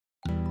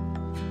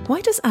Why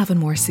does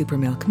Avonmore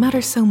Supermilk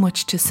matter so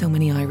much to so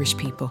many Irish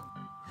people?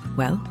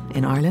 Well,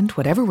 in Ireland,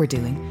 whatever we're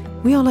doing,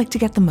 we all like to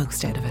get the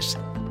most out of it.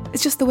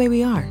 It's just the way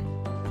we are.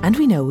 And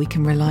we know we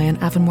can rely on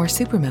Avonmore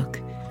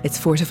Supermilk. It's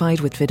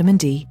fortified with vitamin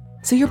D,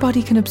 so your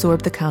body can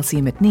absorb the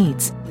calcium it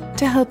needs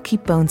to help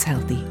keep bones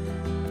healthy.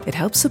 It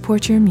helps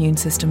support your immune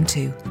system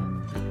too.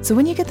 So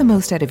when you get the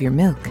most out of your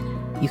milk,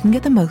 you can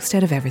get the most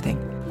out of everything.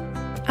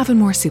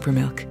 Avonmore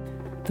Supermilk.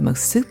 The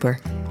most super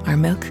our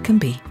milk can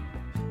be.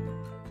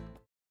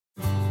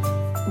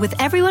 With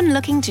everyone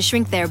looking to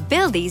shrink their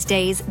bill these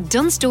days,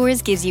 Dunnes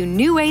Stores gives you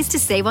new ways to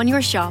save on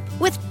your shop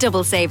with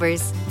double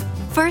savers.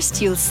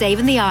 First, you'll save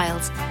in the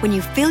aisles when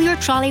you fill your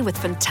trolley with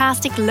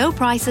fantastic low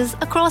prices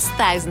across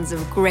thousands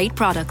of great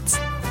products.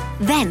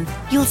 Then,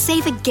 you'll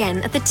save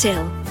again at the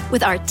till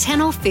with our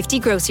 10 off 50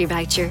 grocery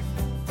voucher.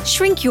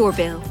 Shrink your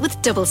bill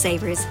with double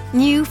savers,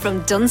 new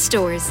from Dunnes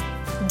Stores.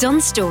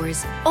 Dunnes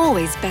Stores,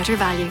 always better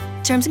value.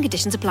 Terms and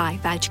conditions apply.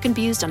 Voucher can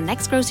be used on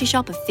next grocery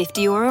shop of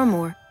 €50 or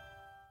more.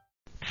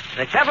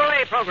 The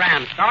Chevrolet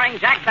program starring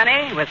Jack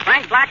Benny with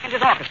Frank Black and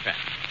his orchestra.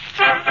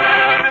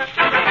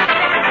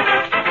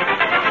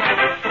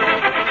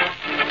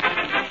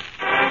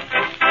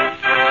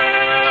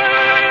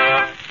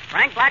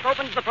 Frank Black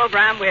opens the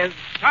program with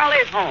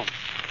Charlie's Home.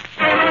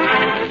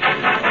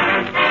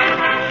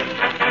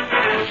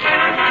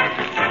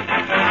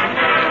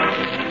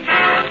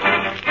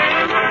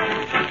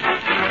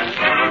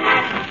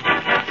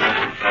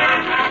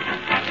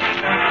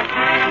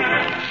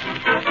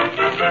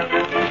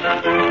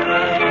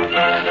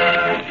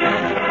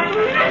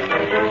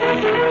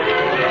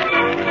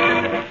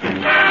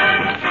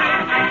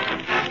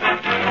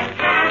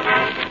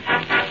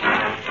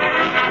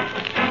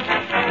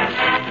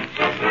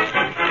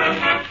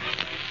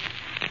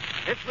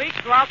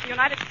 Throughout the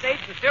United States,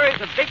 a series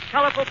of big,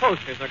 colorful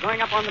posters are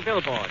going up on the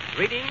billboards,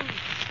 reading,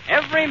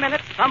 "Every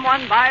minute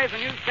someone buys a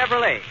new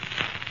Chevrolet."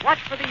 Watch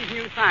for these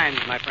new signs,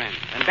 my friends,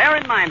 and bear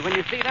in mind when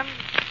you see them,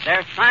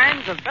 they're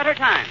signs of better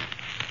times.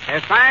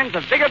 They're signs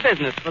of bigger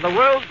business for the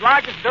world's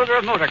largest builder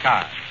of motor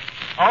cars.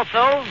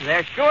 Also,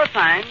 they're sure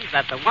signs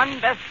that the one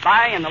best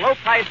buy in the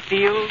low-price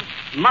field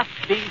must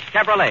be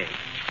Chevrolet.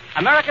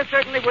 America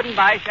certainly wouldn't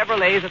buy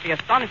Chevrolets at the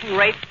astonishing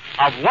rate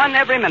of one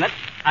every minute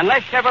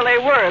unless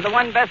Chevrolet were the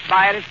one best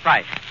buy at its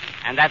price.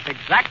 And that's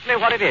exactly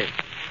what it is.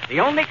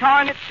 The only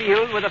car in its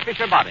field with a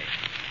Fisher body.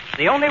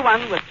 The only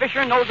one with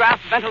Fisher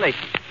no-draft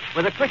ventilation,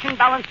 with a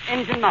cushion-balanced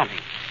engine mounting,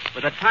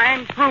 with a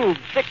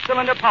time-proved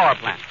six-cylinder power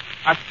plant,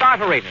 a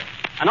starterator,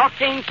 an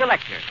octane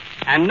selector,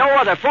 and no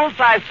other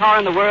full-size car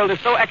in the world is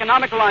so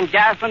economical on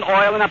gas and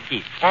oil and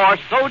upkeep, or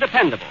so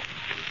dependable.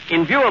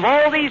 In view of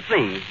all these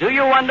things, do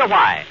you wonder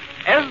why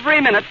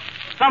every minute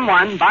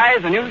someone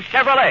buys a new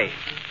Chevrolet?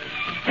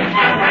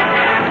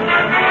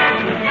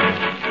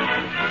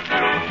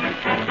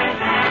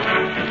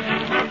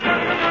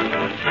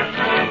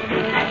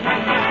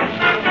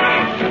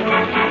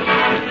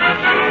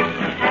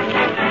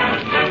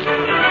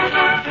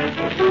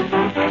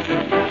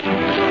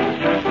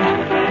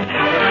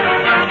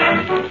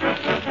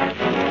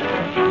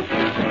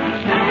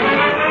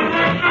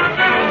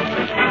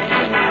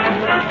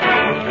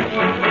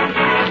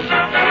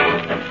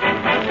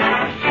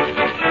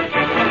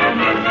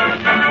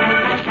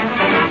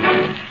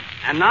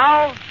 And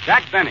now,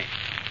 Jack Benny.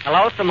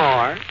 Hello, some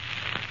more.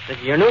 This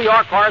is your New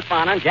York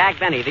correspondent, Jack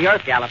Benny, the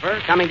Earth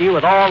Galloper, coming to you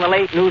with all the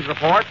late news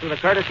reports through the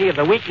courtesy of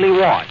the Weekly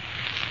Wash.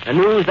 The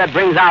news that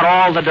brings out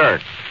all the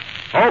dirt.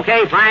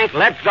 Okay, Frank,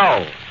 let's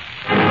go.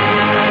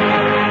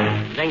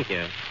 Thank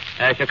you.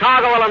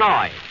 Chicago,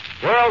 Illinois.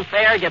 World's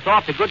Fair gets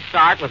off to a good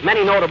start with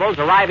many notables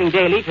arriving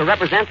daily to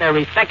represent their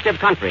respective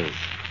countries.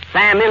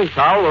 Sam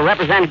Insull will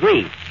represent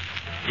Greece.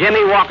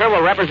 Jimmy Walker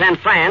will represent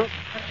France.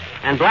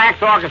 And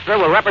Black's orchestra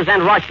will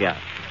represent Russia.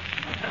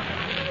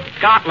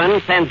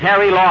 Scotland sends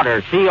Harry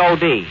Lauder,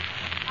 C.O.D.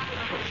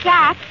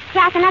 Jack,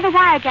 another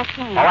wire just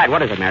came. All right,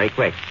 what is it, Mary?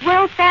 Quick.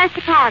 World's Fair,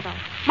 Chicago.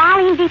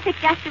 Molly and Dietrich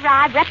just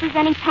arrived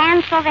representing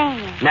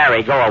Pennsylvania.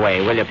 Mary, go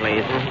away, will you,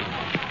 please?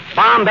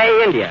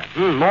 Bombay, India.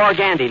 More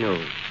Gandhi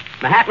news.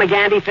 Mahatma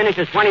Gandhi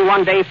finishes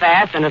 21-day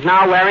fast and is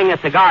now wearing a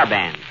cigar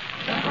band.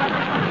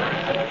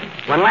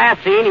 When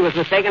last seen, he was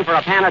mistaken for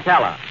a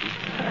Panatella.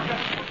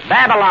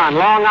 Babylon,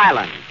 Long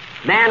Island.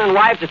 Man and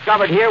wife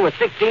discovered here with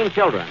 16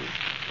 children.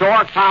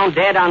 Stork found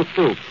dead on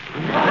stoop.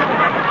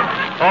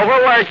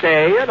 Overworked,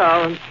 you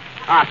know.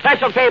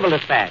 Special cable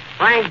dispatch.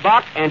 Frank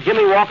Buck and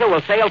Jimmy Walker will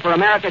sail for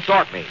America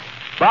shortly.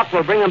 Buck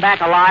will bring them back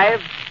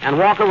alive, and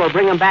Walker will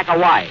bring them back a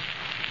wife.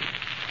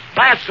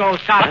 Glasgow,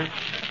 Scotland.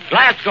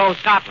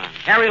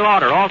 Harry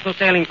Lauder also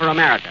sailing for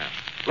America.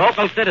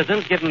 Local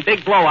citizens give him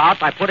big blowout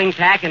by putting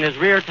tack in his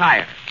rear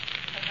tire.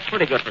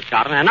 Pretty good for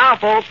Scotland. And now,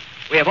 folks,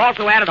 we have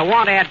also added a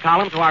want ad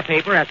column to our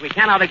paper as we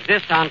cannot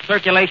exist on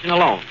circulation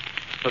alone.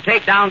 So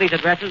take down these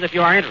addresses if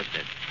you are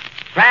interested.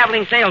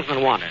 Traveling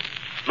salesman wanted.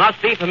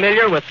 Must be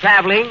familiar with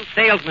traveling,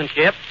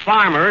 salesmanship,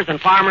 farmers,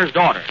 and farmers'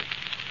 daughters.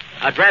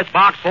 Address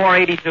Box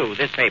 482,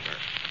 this paper.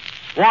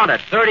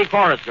 Wanted 30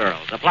 chorus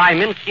girls. Apply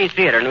Minsky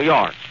Theater, New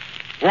York.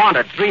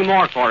 Wanted 3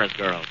 more chorus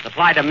girls.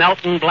 Apply to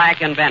Melton,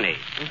 Black, and Benny.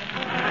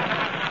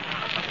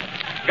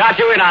 Got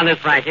you in on this,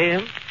 Frankie.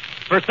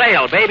 For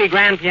sale, baby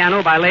grand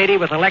piano by lady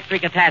with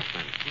electric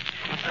attachment.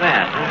 What's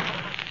that?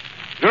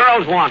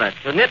 Girls wanted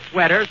to knit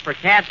sweaters for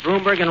Katz,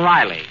 Broomberg, and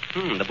Riley.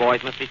 The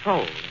boys must be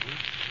cold.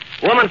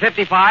 Woman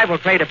 55 will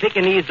trade a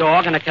Pekingese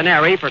dog and a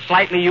canary for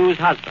slightly used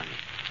husband.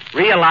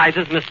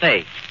 Realizes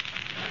mistake.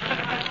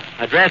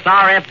 Address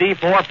RFD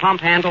 4,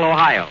 Pump Handle,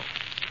 Ohio.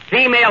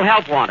 Female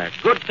help wanted.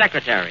 Good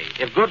secretary.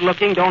 If good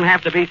looking, don't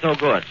have to be so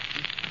good.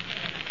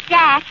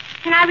 Jack,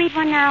 can I read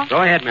one now?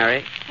 Go ahead,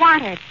 Mary.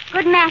 Wanted.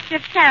 Good master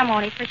of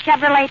ceremony for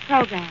Chevrolet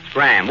program.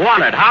 Graham.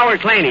 Wanted.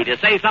 Howard Claney to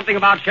say something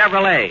about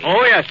Chevrolet.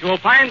 Oh, yes. You will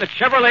find that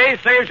Chevrolet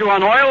saves you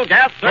on oil,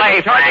 gas,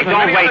 Play, Frank.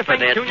 Don't wait for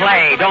this.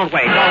 Play. Don't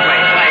wait. Play,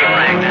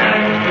 Frank.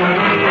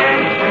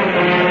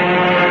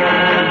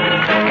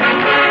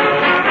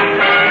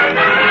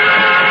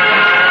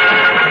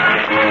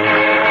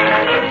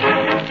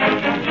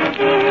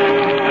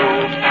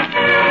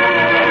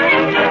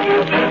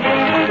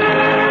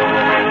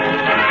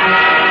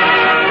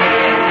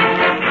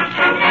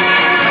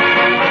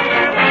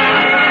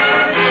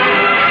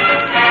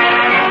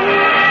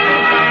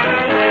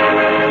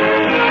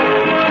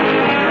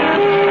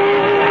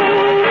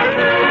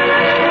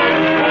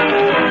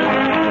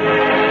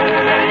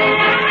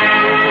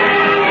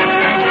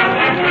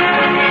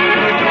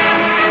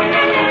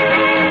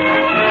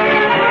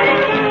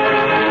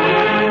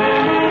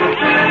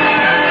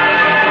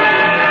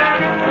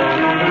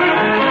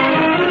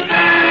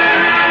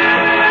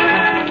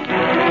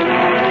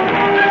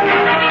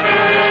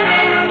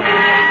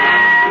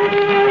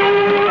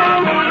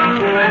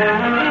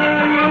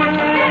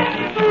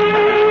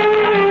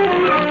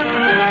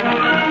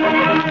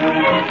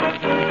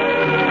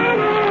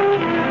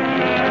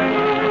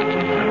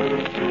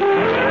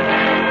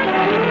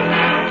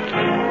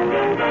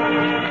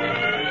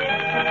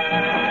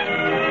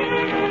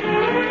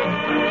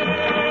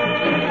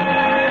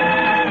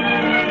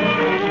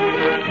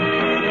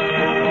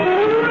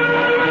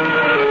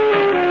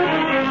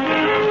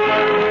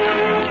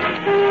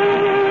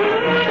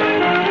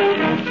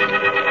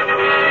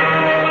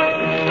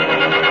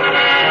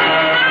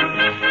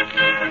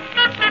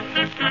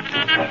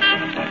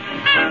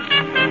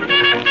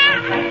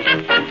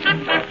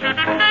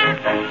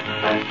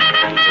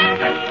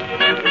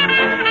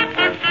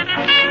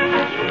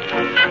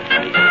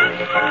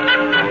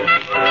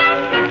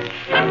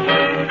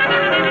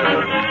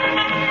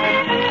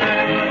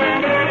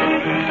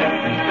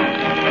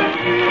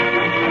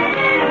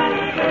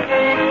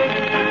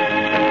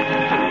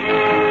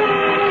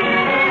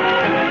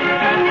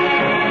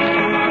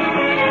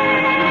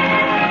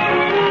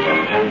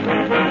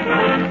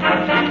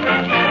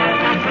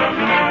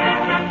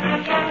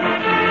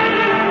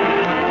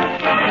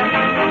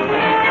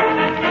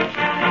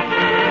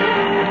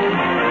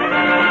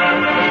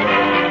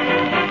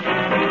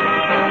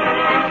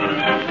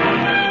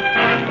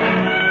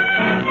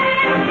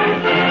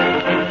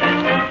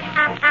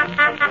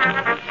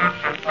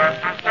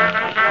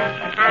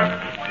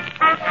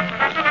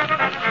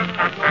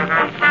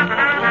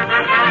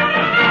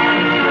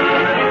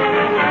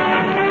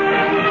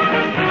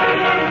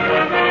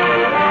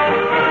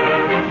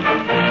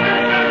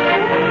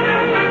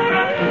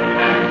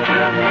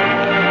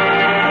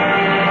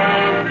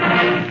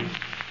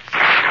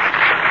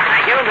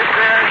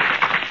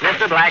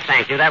 Black,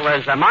 thank you. That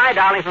was My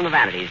Darling from the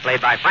Vanities,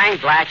 played by Frank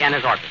Black and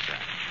his orchestra.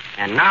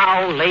 And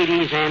now,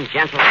 ladies and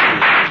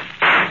gentlemen,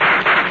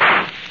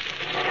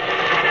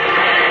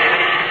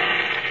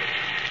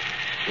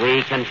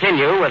 we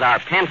continue with our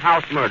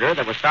penthouse murder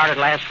that was started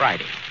last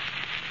Friday.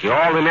 You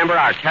all remember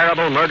our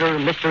terrible murder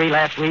mystery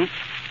last week?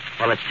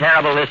 Well, it's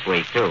terrible this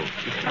week, too.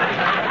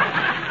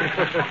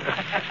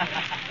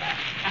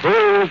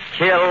 Who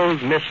killed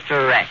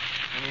Mr. X?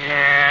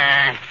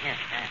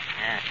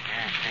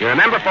 You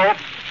remember,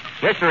 folks?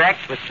 Mr.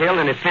 X was killed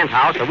in his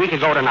penthouse a week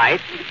ago tonight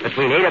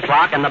between 8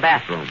 o'clock and the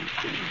bathroom.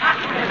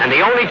 And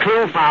the only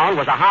clue found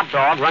was a hot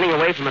dog running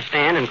away from a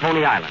stand in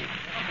Coney Island.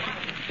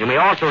 You may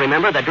also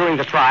remember that during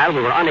the trial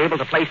we were unable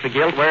to place the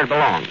guilt where it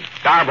belonged.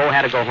 Garbo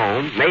had to go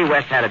home, Mae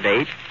West had a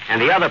date,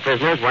 and the other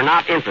prisoners were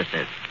not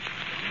interested.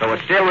 So it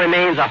still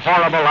remains a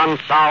horrible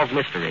unsolved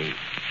mystery.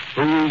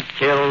 Who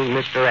killed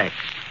Mr. X?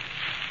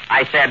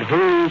 I said,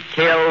 who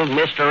killed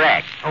Mr.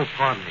 X? Oh,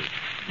 pardon me.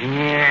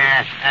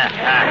 Yes.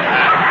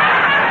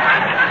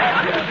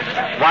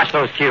 Watch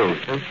those cues.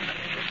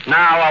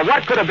 Now,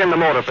 what could have been the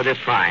motive for this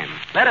crime?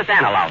 Let us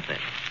analyze it.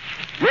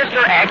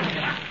 Mr.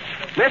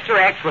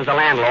 X was the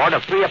landlord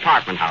of 3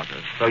 apartment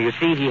houses, so you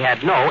see he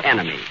had no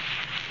enemies.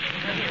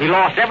 He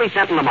lost every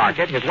cent in the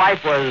market, his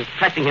wife was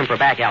pressing him for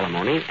back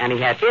alimony, and he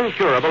had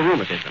incurable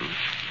rheumatism,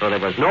 so there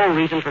was no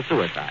reason for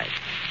suicide.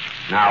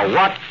 Now,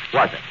 what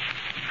was it?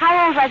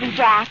 How old was he,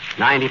 Jack?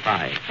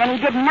 95. Then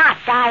he did not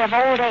die of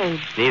old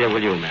age. Neither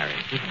will you, Mary.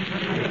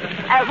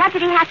 What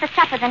did he have to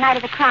suffer the night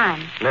of the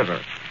crime? Liver.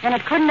 Then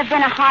it couldn't have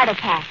been a heart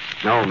attack.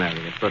 No,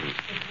 Mary, it couldn't.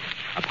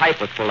 A pipe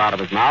was pulled out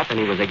of his mouth, and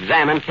he was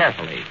examined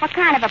carefully. What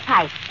kind of a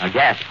pipe? A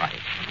gas pipe.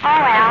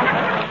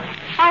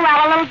 Oh,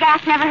 well, a little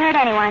gas never hurt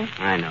anyone.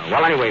 I know.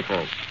 Well, anyway,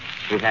 folks,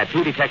 we've had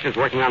 2 detectives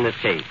working on this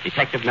case.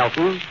 Detective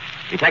Nelson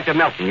Detective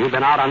Milton, you've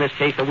been out on this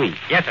case a week.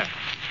 Yes, sir.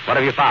 What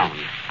have you found?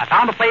 I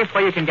found a place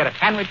where you can get a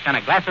sandwich and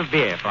a glass of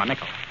beer for a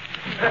nickel.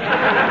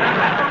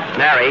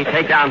 Mary,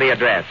 take down the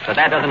address, but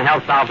that doesn't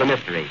help solve the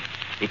mystery.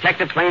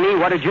 Detective Planey,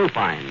 what did you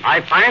find?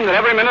 I find that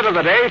every minute of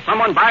the day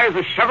someone buys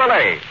a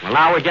Chevrolet. Well,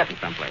 now we're getting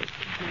someplace.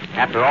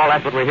 After all,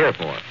 that's what we're here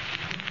for.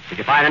 Did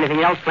you find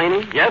anything else,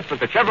 Planey? Yes, but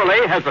the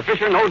Chevrolet has the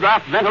Fisher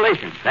no-drop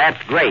ventilation.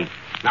 That's great.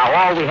 Now,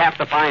 all we have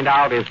to find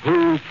out is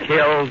who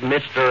killed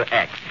Mr.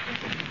 X.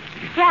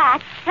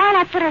 Jack, why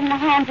not put it in the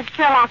hands of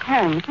Sherlock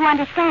Holmes, who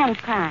understands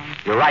crime?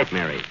 You're right,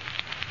 Mary.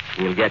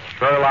 We'll get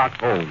Sherlock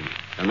Holmes,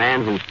 the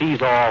man who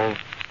sees all,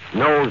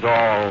 knows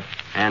all,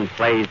 and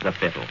plays the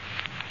fiddle.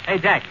 Hey,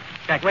 Jack.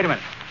 Jack, wait a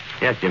minute.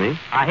 Yes, Jimmy?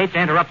 I hate to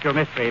interrupt your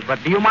mystery,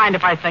 but do you mind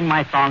if I sing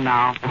my song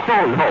now?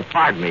 Oh, no,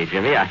 pardon me,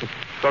 Jimmy.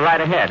 Go right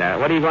ahead.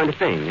 What are you going to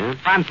sing? Huh?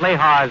 Franz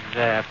Lehar's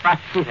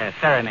Prostituta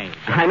Serenade.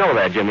 I know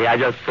that, Jimmy. I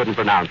just couldn't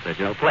pronounce it.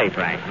 Play,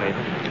 Frank, please.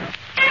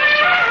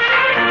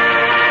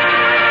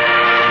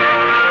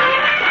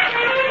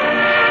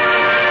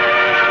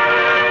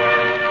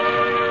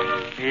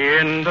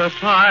 In the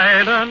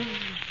silence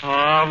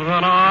of the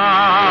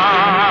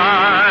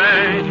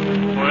night,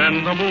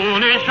 when the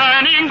moon is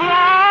shining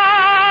bright,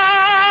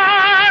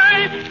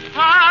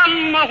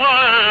 and the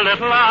world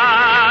at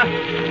last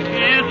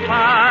is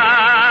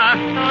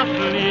fast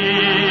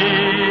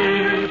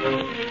asleep,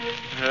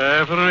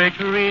 every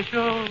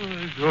creature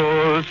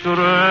goes to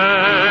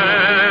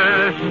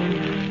rest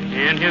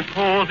in his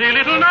cozy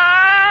little nest,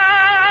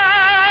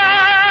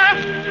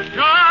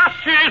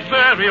 just his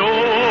very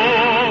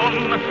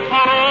own,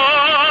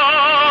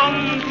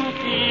 alone to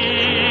keep.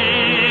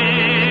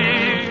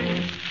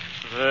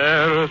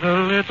 There's a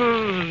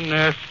little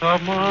nest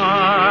of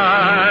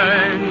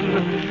mine,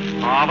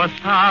 of a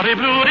starry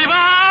blue divine,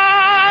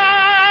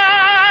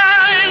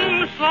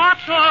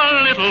 such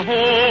a little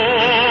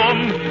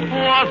home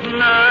was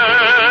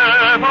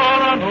never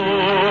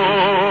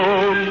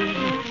alone.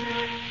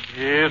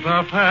 Is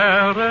a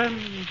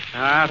parent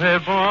at a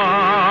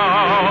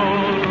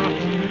bower,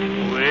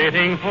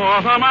 waiting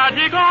for the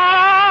magic hour,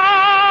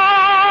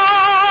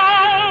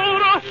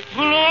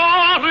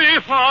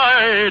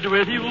 glorified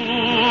with you,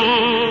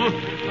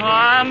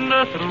 and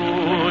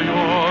through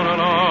your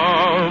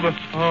love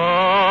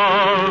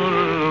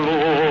alone.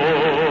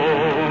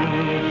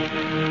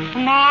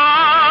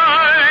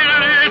 My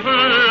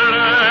little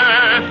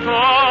nest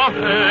of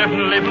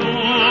heavenly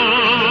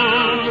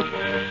blue,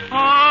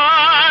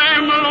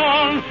 I'm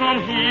lonesome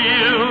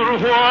here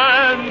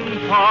when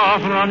far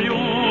from you.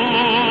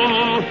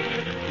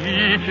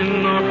 Each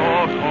nook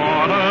or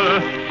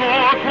corner, so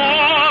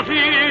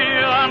cozy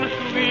and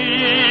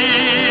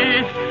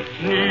sweet,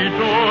 needs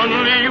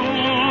only you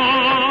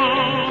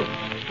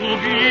to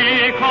be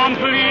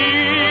complete.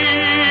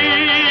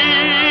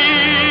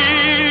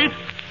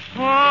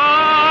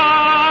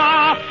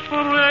 Soft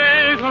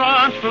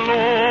fragrance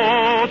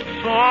floats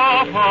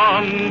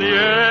upon the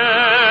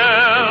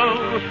air.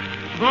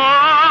 The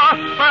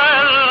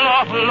spell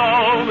of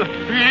love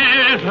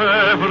is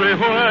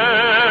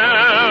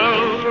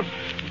everywhere.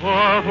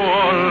 But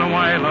all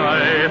my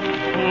life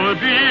would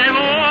be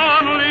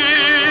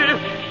lonely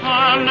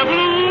and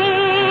blue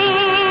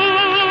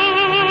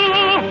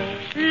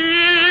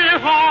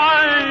if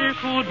I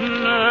could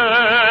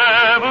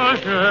never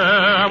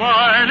share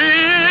my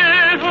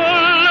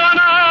little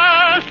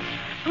nest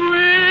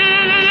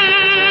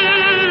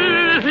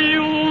with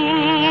you.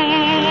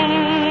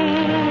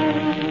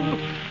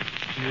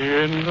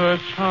 In the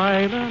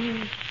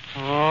silence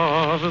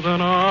of the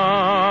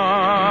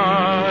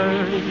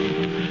night,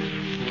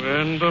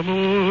 when the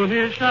moon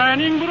is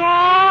shining bright,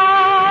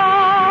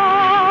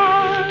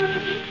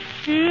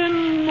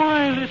 in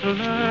my little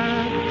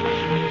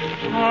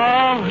nest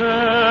of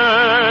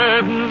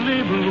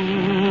heavenly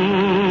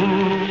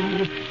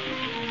blue,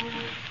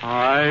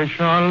 I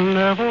shall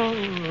never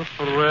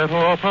fret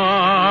or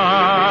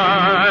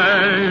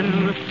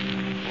pine,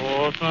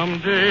 for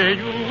someday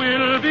you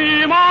will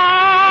be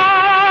mine.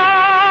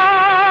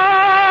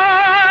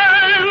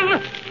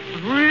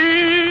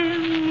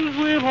 Dreams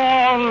will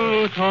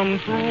all come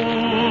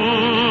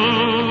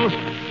true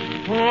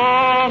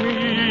for me.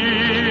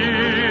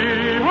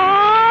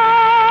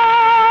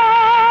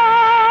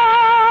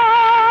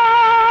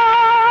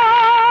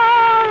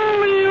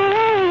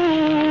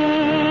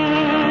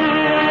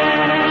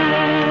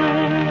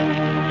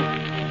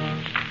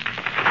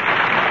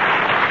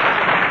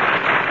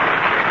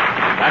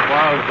 That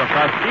was the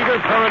Prostituta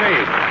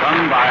Serenade,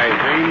 sung by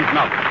James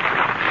Melton.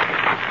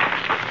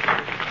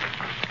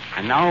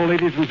 And now,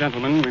 ladies and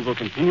gentlemen, we will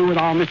continue with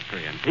our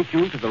mystery and take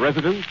you to the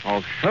residence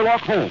of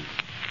Sherlock Holmes.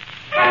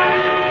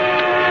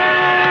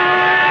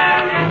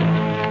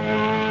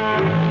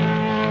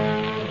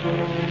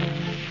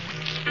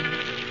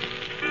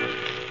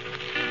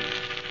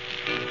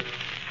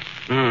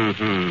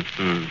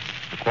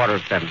 A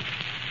 7:15.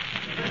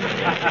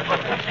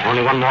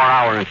 Only one more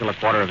hour until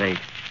 7:15.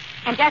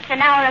 And just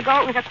an hour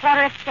ago, it was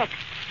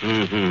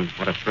 6:15.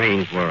 What a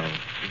strange world.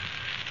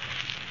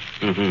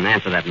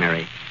 Answer that,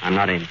 Mary. I'm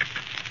not in.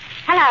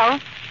 Hello?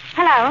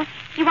 Hello?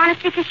 You want to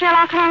speak to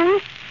Sherlock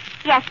Holmes?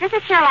 Yes, this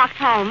is Sherlock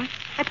Holmes,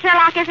 but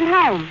Sherlock isn't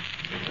home.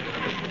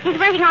 He's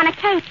working on a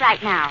case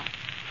right now.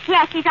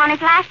 Yes, he's on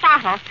his last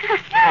bottle.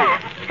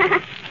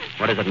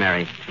 What is it,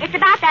 Mary? It's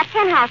about that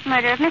penthouse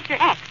murder of Mr.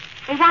 X.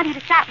 They want you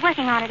to start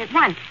working on it at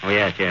once. Oh,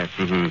 yes.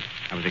 Mm-hmm.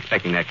 I was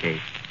expecting that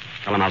case.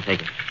 Tell him I'll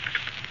take it.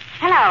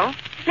 Hello.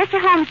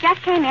 Mr. Holmes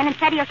just came in and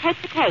said he'll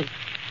take the case.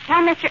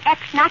 Tell Mr.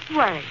 X not to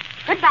worry.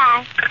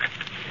 Goodbye.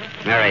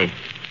 Mary,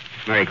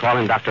 call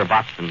in Dr.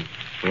 Watson.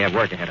 We have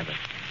work ahead of us.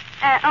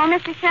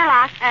 Mr.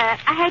 Sherlock,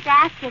 I hate to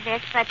ask you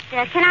this, but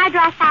can I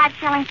draw 5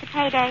 shillings to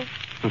payday?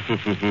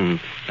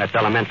 That's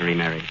elementary,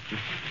 Mary.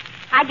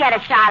 I get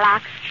it,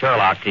 Sherlock.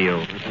 Sherlock to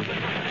you.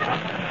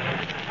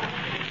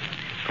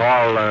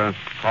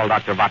 Call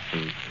Dr.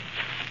 Watson.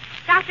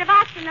 Dr.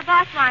 Watson, the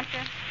boss wants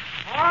you.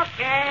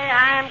 Okay,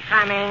 I'm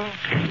coming.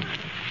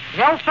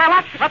 Well,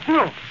 Sherlock, what's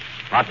new?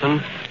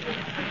 Watson,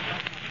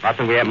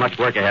 we have much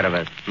work ahead of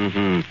us.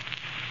 Mm-hmm.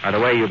 By the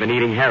way, you've been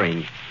eating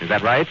herring. Is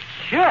that right?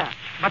 Sure.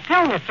 But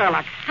tell me,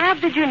 Sherlock, how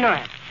did you know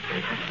it?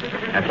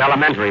 That's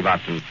elementary,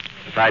 Watson.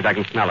 Besides, I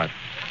can smell it.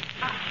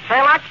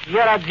 Sherlock,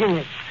 you're a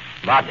genius.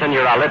 Watson,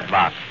 you're a lip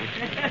box.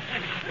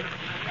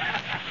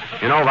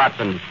 You know,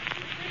 Watson,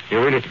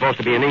 you're really supposed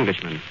to be an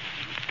Englishman.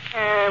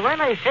 Well,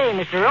 I say,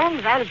 Mr.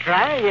 Holmes, I'll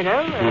try, you know.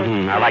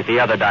 I like the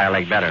other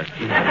dialect better.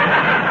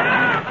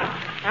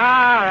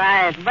 All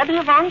right. What do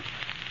you want?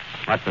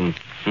 Watson,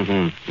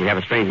 we have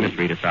a strange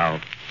mystery to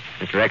solve.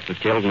 Mr. X was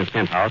killed in his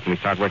penthouse, and we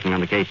start working on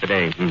the case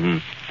today.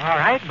 All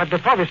right, but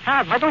before we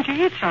start, why don't you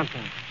eat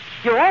something?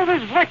 You're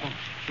always working.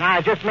 Now,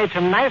 I just made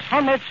some nice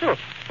homemade soup.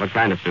 What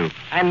kind of soup?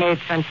 I made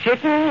some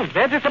chicken,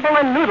 vegetable,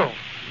 and noodle.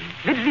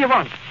 Which do you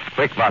want?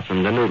 Quick,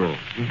 Watson, the noodle.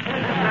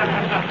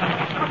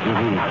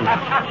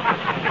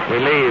 We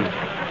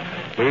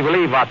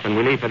leave, Watson.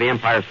 We leave for the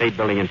Empire State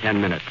Building in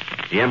 10 minutes.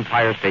 The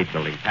Empire State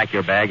Building. Pack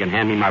your bag and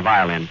hand me my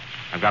violin.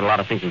 I've got a lot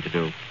of thinking to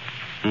do.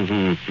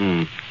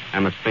 I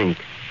must think.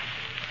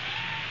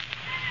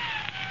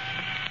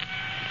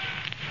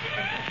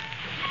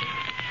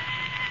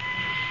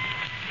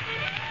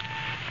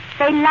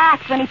 They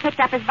laughed when he picked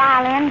up his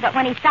violin, but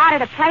when he started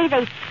to play,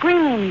 they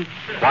screamed.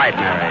 Quiet,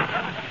 Mary.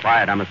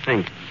 Quiet. I must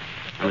think.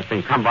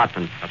 Come,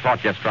 Watson. A thought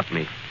just struck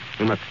me.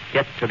 We must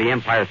get to the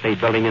Empire State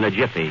Building in a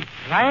jiffy.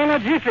 Why in a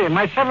jiffy?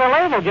 My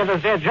Chevrolet will get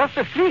us there just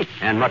as sweet.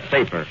 And much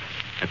safer.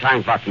 At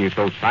times, Watson, you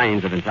show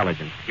signs of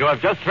intelligence. You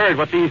have just heard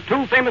what these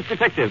 2 famous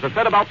detectives have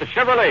said about the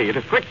Chevrolet. It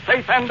is quick,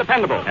 safe, and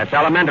dependable. That's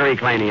elementary,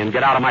 Claney, and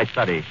get out of my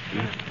study.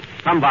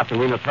 Come, Watson,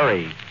 we must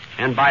hurry.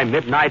 And by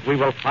midnight, we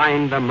will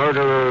find the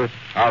murderer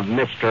of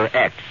Mr.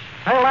 X.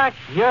 Sherlock,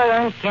 you're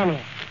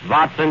uncanny.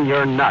 Watson,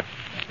 you're nuts.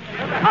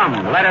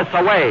 Come, let us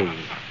away.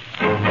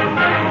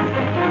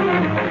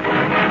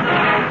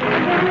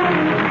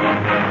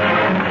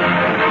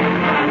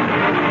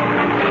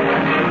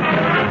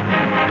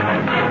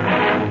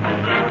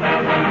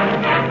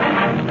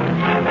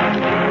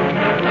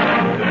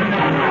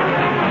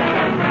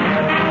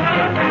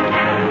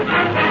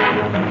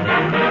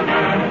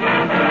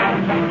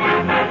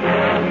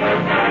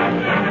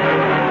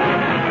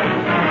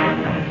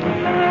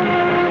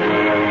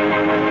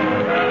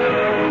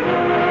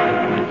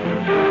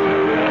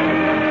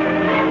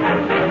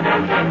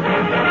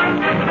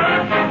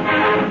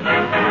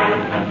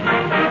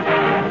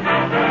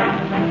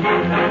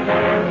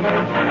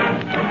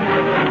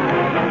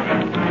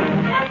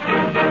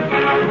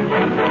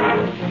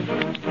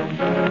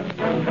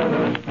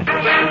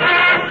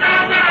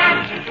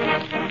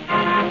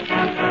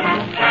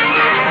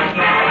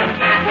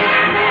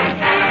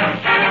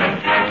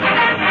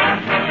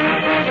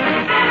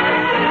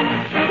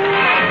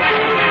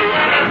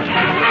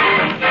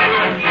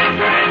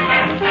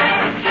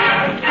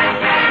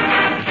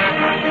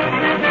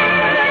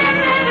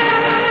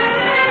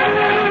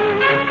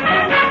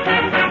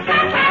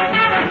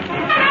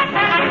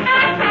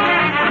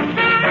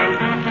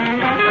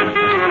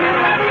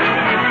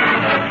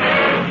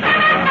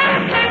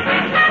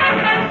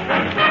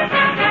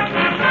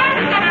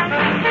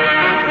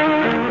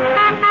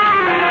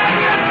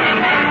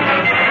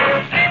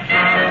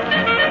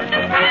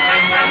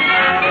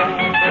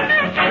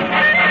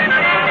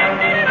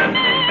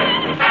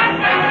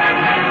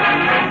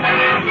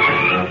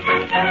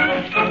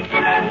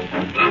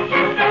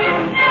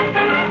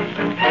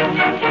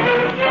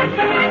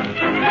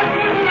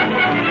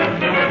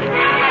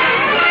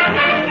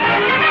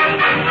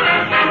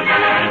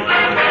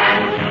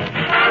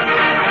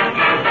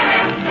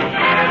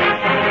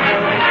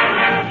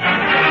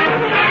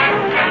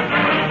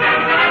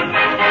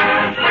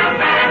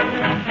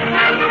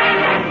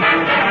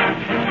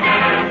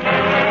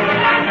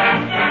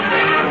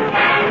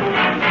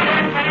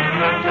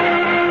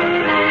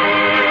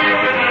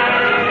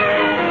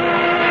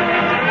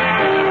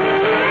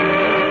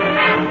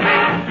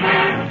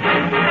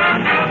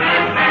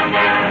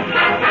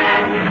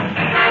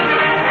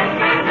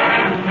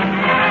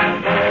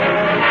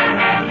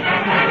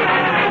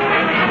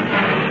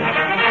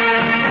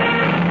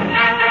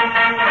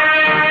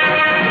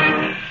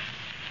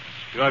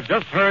 You have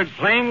just heard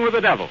Playing with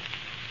the Devil.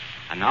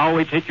 And now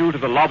we take you to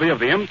the lobby of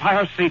the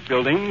Empire State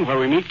Building, where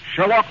we meet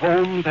Sherlock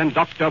Holmes and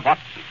Dr.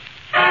 Watson.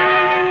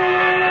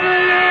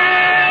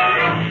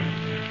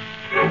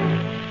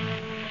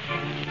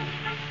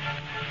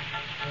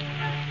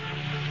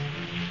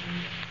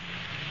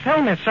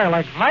 Tell me,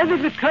 Sherlock, why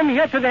did we come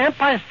here to the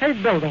Empire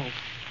State Building?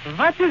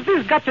 What has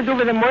this got to do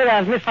with the murder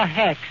of Mr.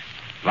 Hex?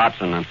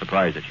 Watson, I'm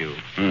surprised at you.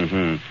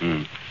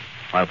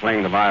 While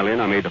playing the violin,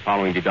 I made the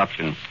following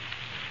deduction.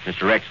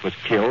 Mr. X was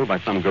killed by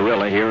some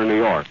gorilla here in New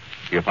York.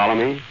 Do you follow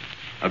me?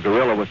 A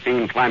gorilla was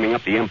seen climbing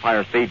up the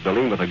Empire State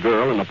Building with a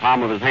girl in the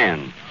palm of his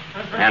hand.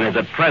 And is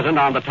at present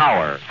on the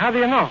tower. How do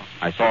you know?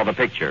 I saw the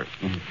picture.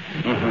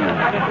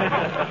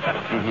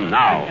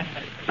 Now,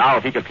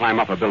 if he could climb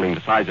up a building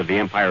the size of the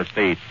Empire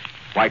State,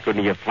 why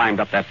couldn't he have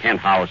climbed up that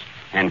penthouse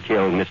and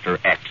killed Mr.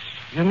 X?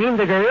 You mean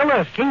the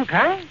gorilla is King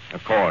Kong?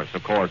 Of course.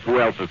 Who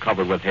else is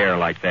covered with hair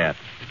like that?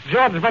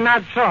 George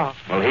Bernard Shaw.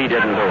 Well, he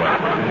didn't do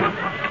it.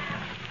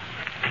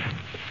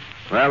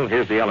 Well,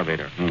 here's the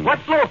elevator. What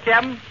floor,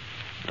 Captain?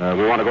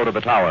 We want to go to the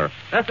tower.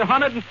 That's the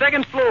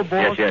 102nd floor,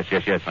 boss. Yes,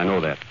 I know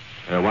that.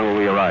 When will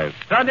we arrive?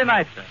 Sunday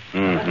night, sir.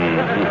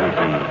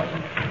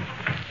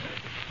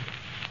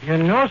 You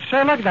know,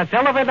 Sherlock, that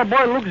elevator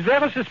boy looks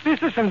very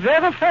suspicious and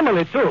very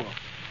friendly, too.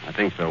 I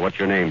think so. What's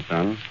your name,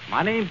 son?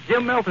 My name's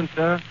Jim Milton,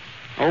 sir.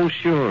 Oh,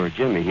 sure,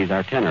 Jimmy. He's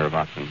our tenor,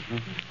 Watson.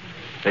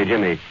 Say,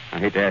 Jimmy, I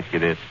hate to ask you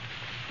this,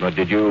 but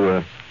did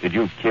you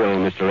kill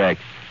Mr. X?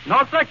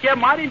 No, sir,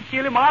 Captain. I didn't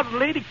kill him. I was a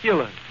lady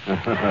killer.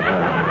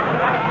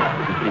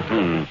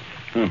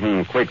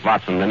 Quick,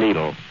 Watson, the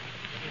needle.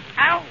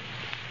 Ow!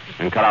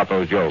 And cut out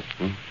those jokes.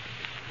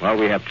 Well,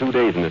 we have 2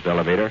 days in this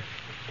elevator.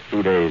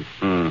 2 days.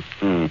 I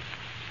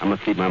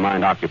must keep my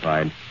mind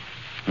occupied.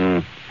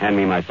 Hand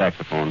me my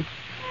saxophone.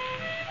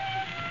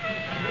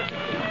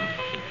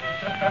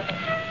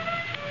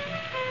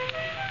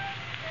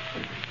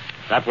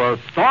 That was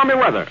Stormy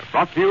Weather,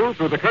 brought to you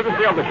through the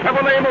courtesy of the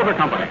Chevrolet Motor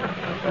Company.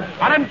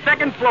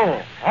 102nd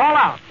floor. All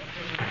out.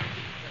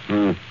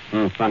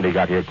 Sunday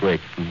got here quick.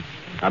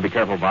 Now be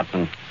careful,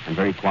 Watson, and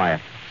very quiet.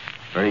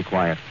 Very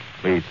quiet.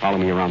 Please follow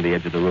me around the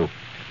edge of the roof.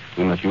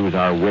 We must use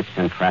our wits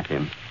and trap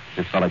him.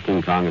 This fellow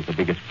King Kong is the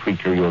biggest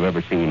creature you have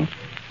ever seen.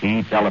 He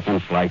eats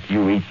elephants like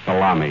you eat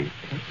salami.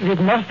 With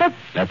mustard?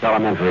 That's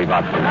elementary,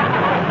 Watson.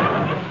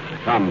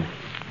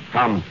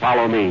 Come,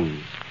 follow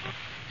me.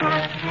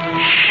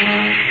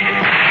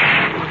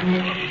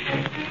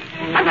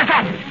 What's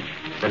that?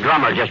 The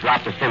drummer just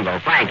dropped the cymbal.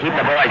 Frank, keep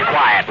the boys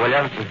quiet, will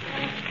you?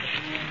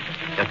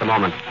 Just a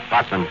moment.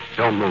 Watson,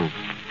 don't move.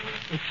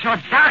 It's so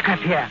dark up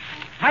here.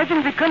 Why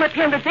didn't we come up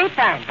here in the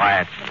daytime?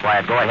 Quiet.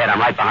 Go ahead. I'm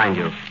right behind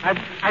you.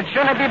 I'd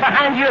sooner be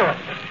behind you.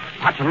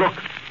 Watson,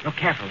 look. Look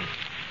carefully.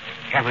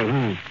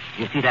 Carefully.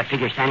 You see that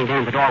figure standing there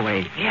in the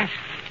doorway? Yes.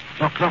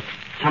 Look.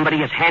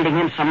 Somebody is handing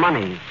him some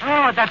money.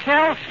 Oh, that's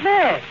Al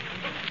Smith.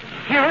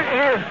 He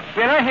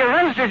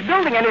runs this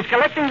building and he's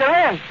collecting the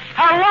rent.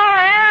 Hello,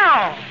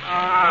 Al.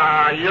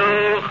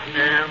 You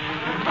him.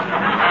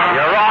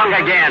 You're wrong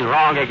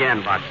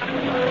again, Watson.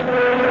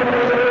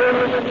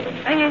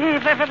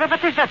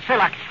 What is that,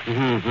 Sherlock?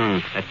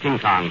 That's King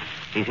Kong.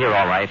 He's here,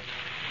 all right.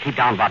 Keep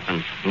down,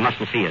 Watson. He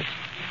mustn't see us.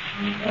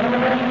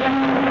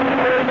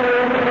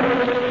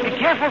 Be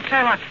careful,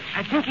 Sherlock.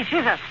 I think he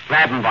sees us.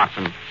 Grab him,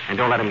 Watson, and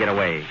don't let him get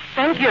away.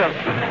 Thank you.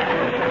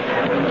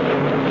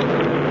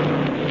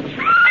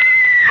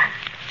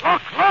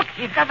 Look.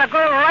 He's got the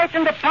girl right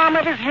in the palm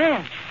of his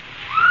hand.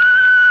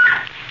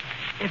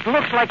 It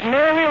looks like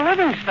Mary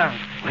Livingstone.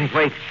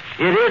 Wait.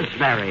 It is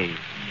Mary.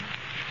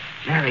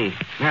 Mary,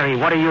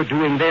 what are you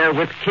doing there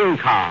with King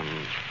Kong?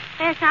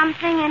 There's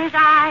something in his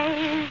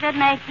eyes that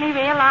makes me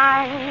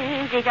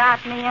realize he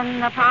got me in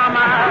the palm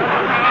of his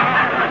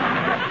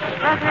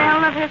hand. The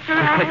thrill of his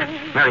caress. Quick,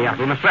 Mary,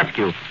 we must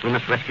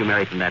rescue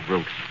Mary from that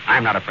brute.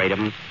 I'm not afraid of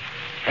him.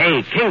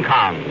 Hey, King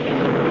Kong.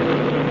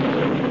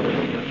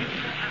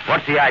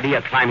 What's the idea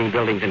of climbing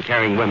buildings and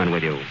carrying women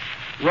with you?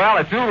 Well,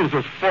 it's oodles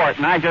of sport,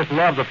 and I just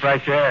love the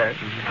fresh air. Is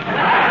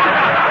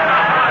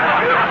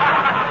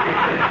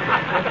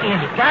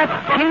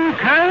that King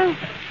Kong?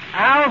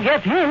 I'll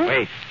get him.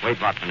 Wait,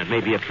 Watson. It may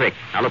be a trick.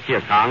 Now, look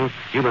here, Kong.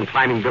 You've been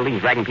climbing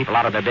buildings, dragging people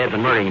out of their beds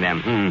and murdering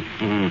them.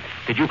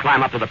 Did you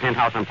climb up to the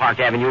penthouse on Park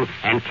Avenue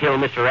and kill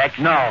Mr. X?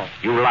 No.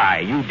 You lie.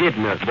 You did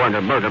murder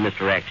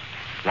Mr. X.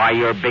 Why,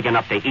 you're big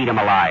enough to eat him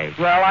alive.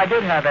 Well, I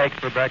did have eggs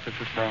for breakfast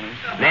this morning.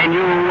 Then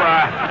you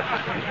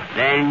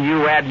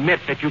admit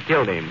that you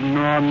killed him.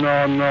 No.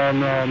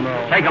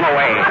 Take him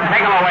away,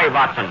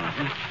 Watson.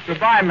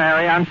 Goodbye,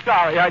 Mary. I'm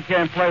sorry. I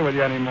can't play with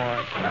you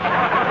anymore.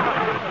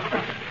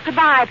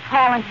 Goodbye,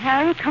 Paul and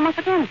Harry. Come up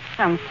again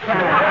sometime.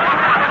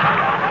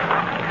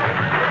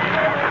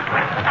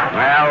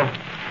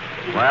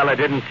 Well, it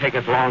didn't take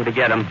us long to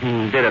get him,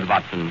 did it,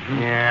 Watson?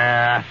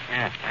 Yeah.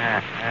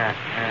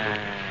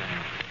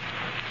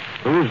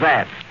 Who's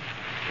that?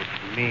 It's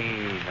me,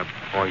 the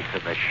voice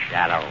of the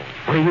shadow.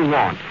 What do you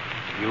want?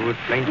 You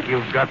think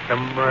you've got the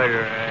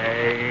murderer,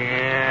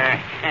 eh?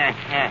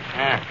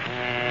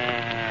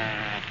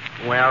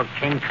 Well,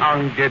 King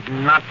Kong did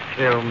not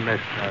kill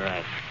Mr.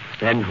 X.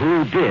 Then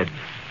who did?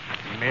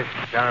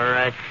 Mr.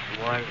 X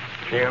was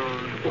killed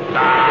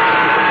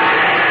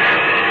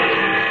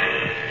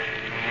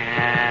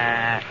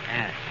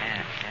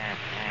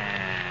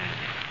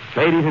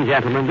Ladies and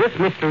gentlemen, this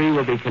mystery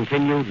will be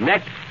continued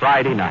next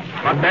Friday night.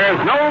 But there's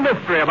no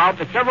mystery about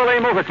the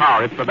Chevrolet motor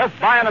car. It's the best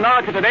buy in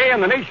America today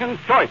and the nation's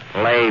choice.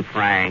 Play,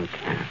 Frank.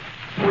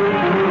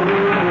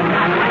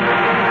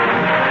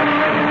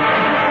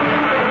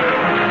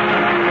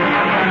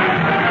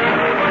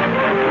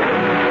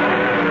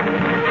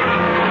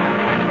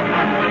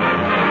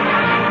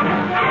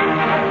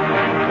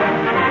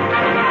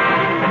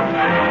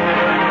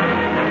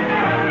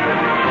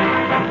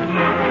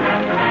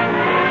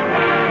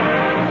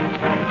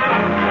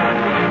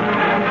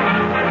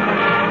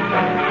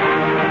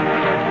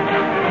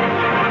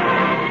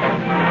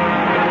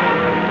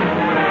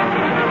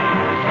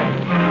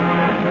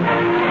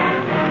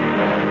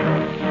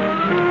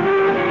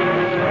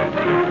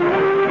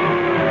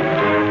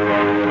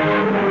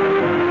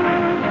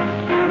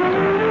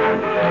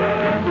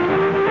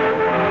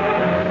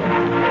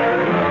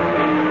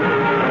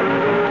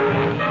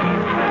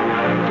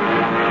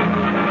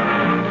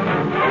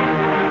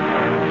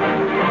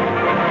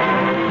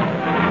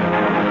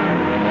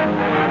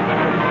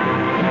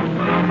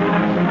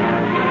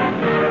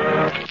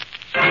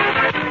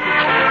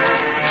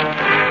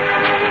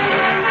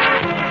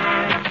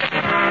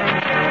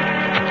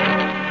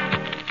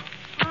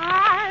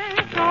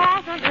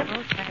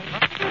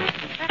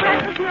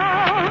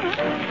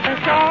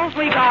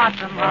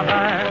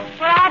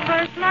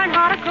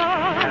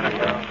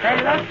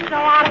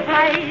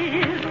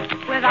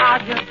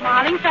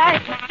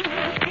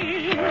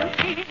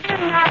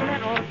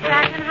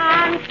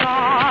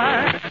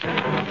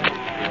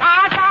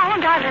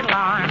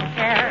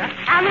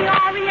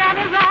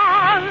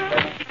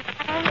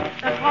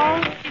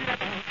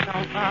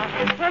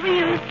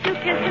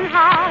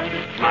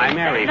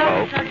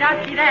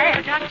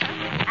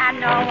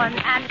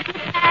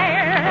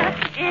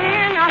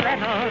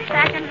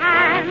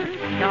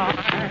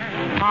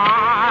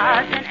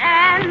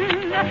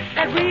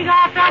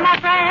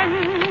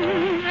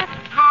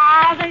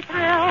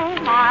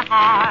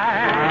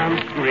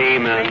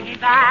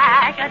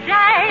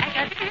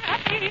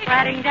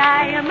 Wedding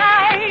day of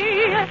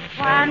May,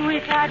 when we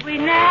said we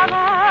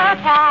never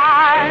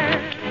part.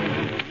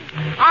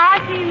 I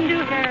seem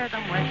to hear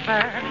them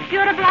whisper,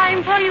 you're to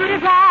blame for you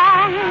did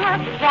wrong.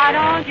 Why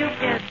don't you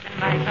kiss and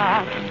make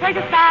up, take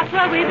us back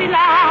where we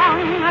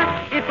belong?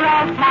 It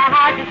broke my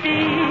heart to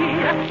see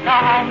the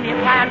home you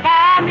planned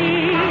for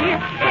me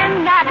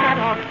in that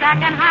little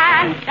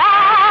second-hand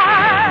store.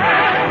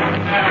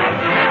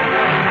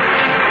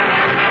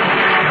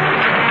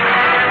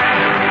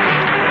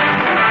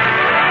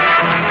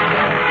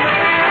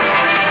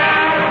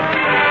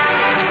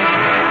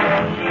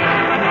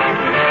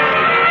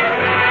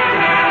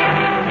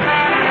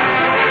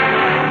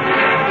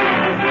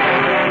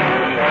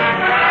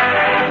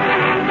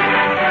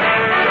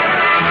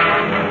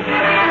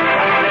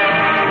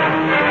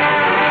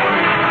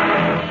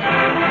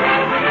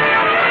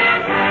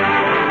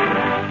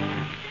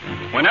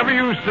 Whenever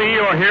you see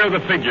or hear the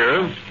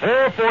figures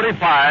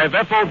 445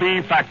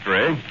 FOB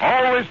Factory,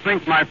 always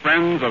think, my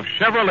friends, of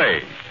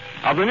Chevrolet,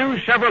 of the new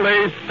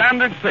Chevrolet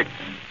Standard 6,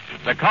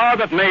 the car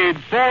that made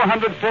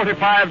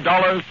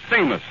 $445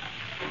 famous,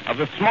 of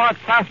the smart,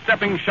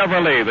 fast-stepping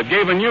Chevrolet that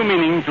gave a new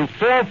meaning to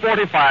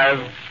 445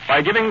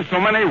 by giving so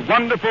many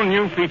wonderful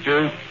new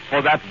features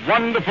for that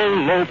wonderful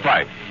low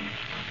price.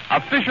 A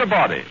Fisher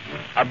body,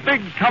 a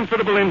big,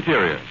 comfortable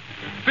interior,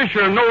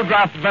 Fisher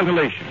no-draft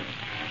ventilation,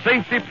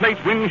 safety plate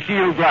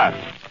windshield glass,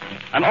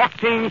 an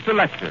octane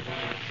selector,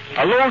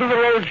 a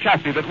low-to-the-road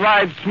chassis that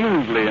rides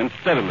smoothly and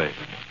steadily,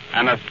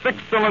 and a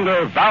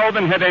six-cylinder valve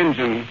and head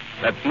engine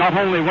that's not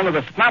only one of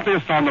the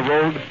snappiest on the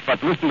road,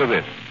 but listen to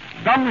this.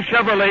 Some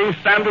Chevrolet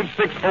Standard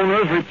 6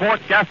 owners report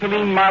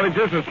gasoline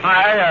mileages as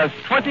high as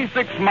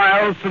 26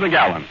 miles to the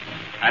gallon,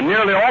 and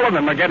nearly all of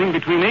them are getting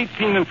between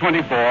 18 and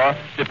 24,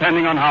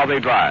 depending on how they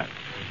drive.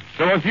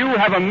 So if you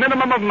have a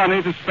minimum of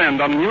money to spend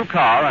on a new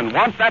car and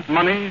want that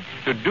money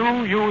to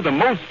do you the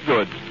most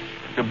good,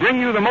 to bring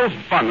you the most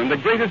fun and the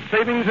greatest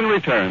savings in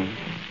return,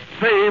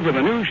 save with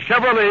a new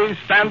Chevrolet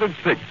Standard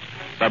 6,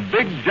 the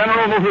big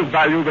General Motors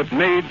value that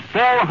made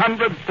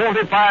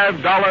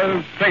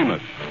 $445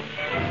 famous.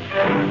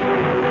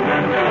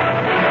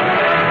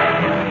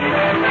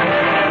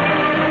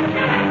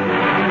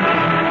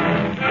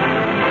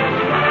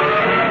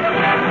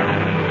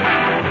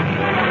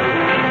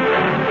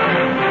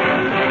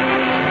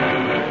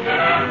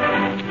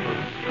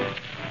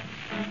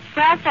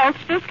 Well, folks,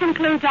 this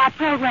concludes our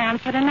program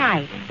for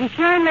tonight. Be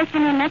sure and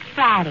listen in next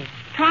Friday.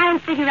 Try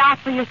and figure out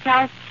for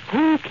yourself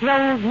who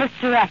killed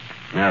Mr. X.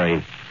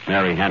 Mary,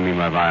 hand me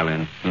my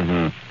violin.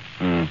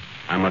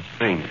 I must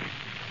sing.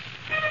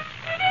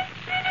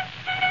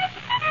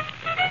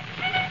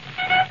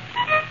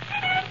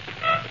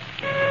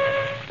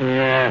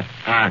 Good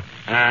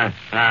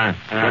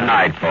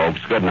night,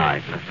 folks. Good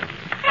night.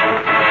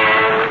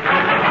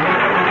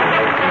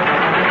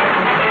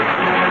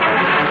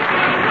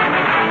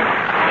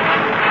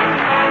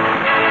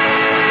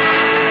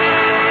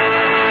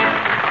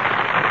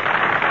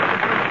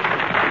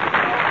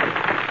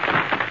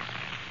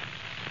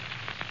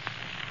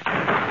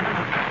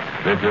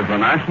 is the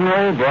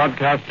National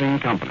Broadcasting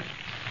Company.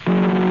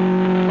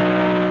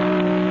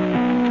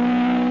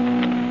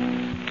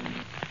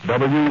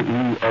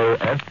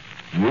 WEOS,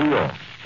 New York.